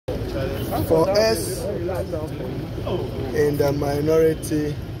For us in the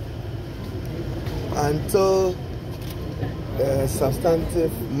minority, until the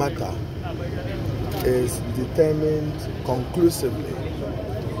substantive matter is determined conclusively,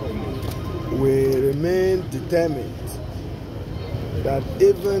 we remain determined that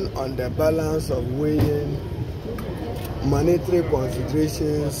even on the balance of weighing monetary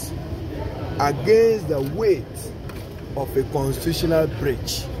considerations against the weight of a constitutional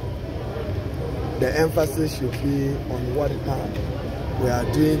breach, the emphasis should be on what harm we are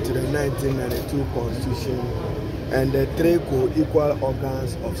doing to the 1992 Constitution and the three co-equal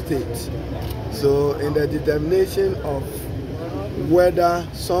organs of state. So in the determination of whether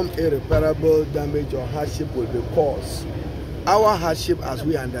some irreparable damage or hardship will be caused, our hardship as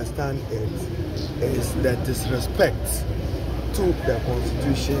we understand it is the disrespect to the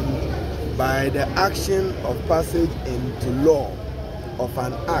Constitution by the action of passage into law of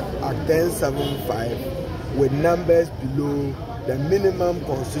an Act 1075 with numbers below the minimum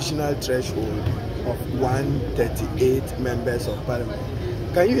constitutional threshold of 138 members of parliament.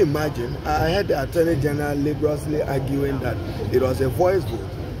 Can you imagine? I heard the Attorney General laboriously arguing that it was a voice vote.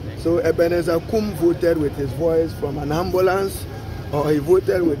 So Ebenezer Kum voted with his voice from an ambulance, or he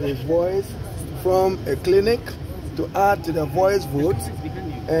voted with his voice from a clinic to add to the voice vote,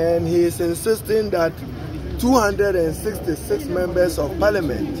 and he is insisting that 266 members of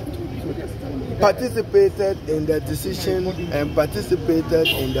parliament participated in the decision and participated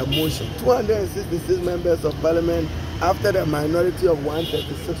in the motion. 266 members of parliament after the minority of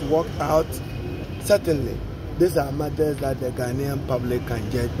 136 walked out. Certainly, these are matters that the Ghanaian public can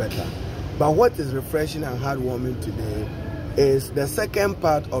judge better. But what is refreshing and heartwarming today is the second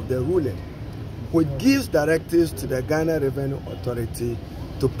part of the ruling, which gives directives to the Ghana Revenue Authority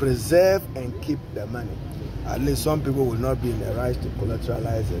to preserve and keep the money. At least some people will not be in the right to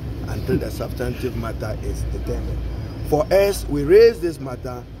collateralize it until the substantive matter is determined. For us, we raise this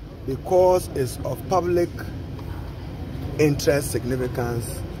matter because it's of public interest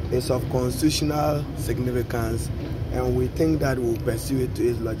significance, it's of constitutional significance, and we think that we'll pursue it to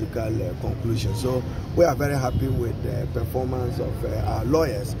its logical conclusion. So we are very happy with the performance of our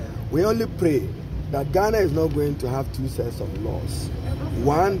lawyers. We only pray that Ghana is not going to have two sets of laws.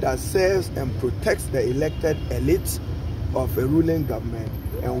 One that serves and protects the elected elite of a ruling government,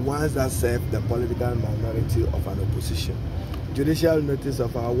 and one that serves the political minority of an opposition. Judicial notice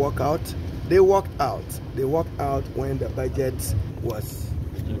of our walkout, they walked out. They walked out when the budget was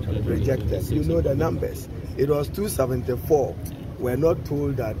rejected. You know the numbers. It was 274. We're not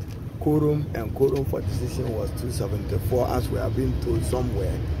told that quorum for decision was 274, as we have been told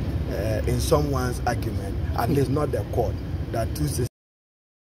somewhere in someone's argument, at least not the court, that 264